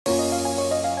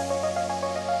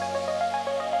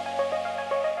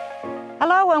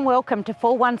Hello and welcome to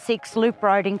 416 Loop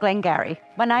Road in Glengarry.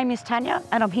 My name is Tanya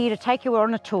and I'm here to take you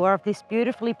on a tour of this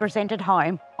beautifully presented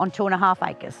home on 2.5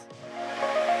 acres.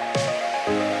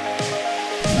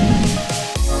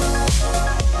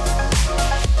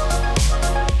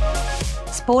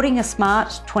 Sporting a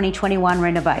smart 2021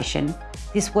 renovation,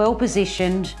 this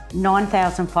well-positioned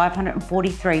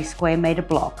 9,543 square metre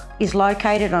block is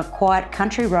located on a quiet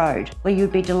country road where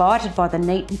you'd be delighted by the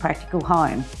neat and practical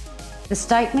home. The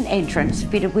statement entrance,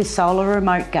 fitted with solar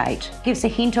remote gate, gives a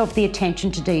hint of the attention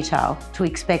to detail to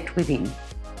expect within.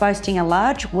 Boasting a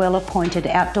large, well-appointed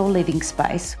outdoor living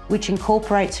space, which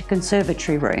incorporates a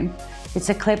conservatory room, it's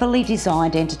a cleverly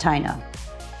designed entertainer.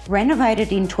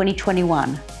 Renovated in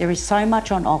 2021, there is so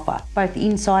much on offer, both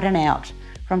inside and out,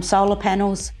 from solar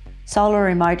panels, solar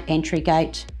remote entry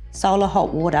gate, solar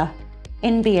hot water,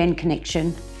 NBN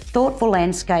connection, thoughtful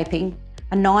landscaping,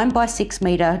 a 9 by 6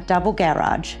 metre double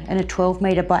garage and a 12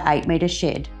 metre by 8 metre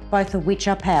shed, both of which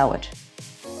are powered.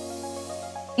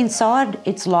 Inside,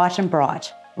 it's light and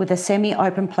bright, with a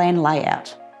semi-open plan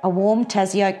layout, a warm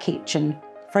Tasio kitchen,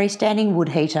 freestanding wood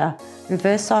heater,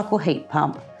 reverse cycle heat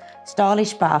pump,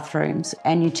 stylish bathrooms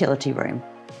and utility room.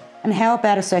 And how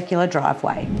about a circular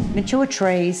driveway? Mature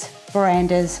trees,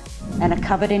 verandas and a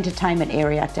covered entertainment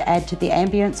area to add to the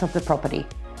ambience of the property.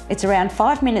 It's around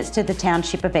 5 minutes to the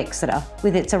township of Exeter,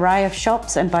 with its array of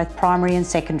shops and both primary and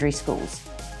secondary schools.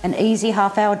 An easy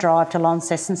half-hour drive to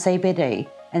Launceston CBD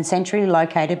and centrally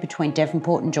located between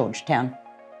Devonport and Georgetown.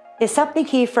 There's something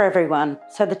here for everyone,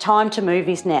 so the time to move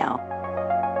is now.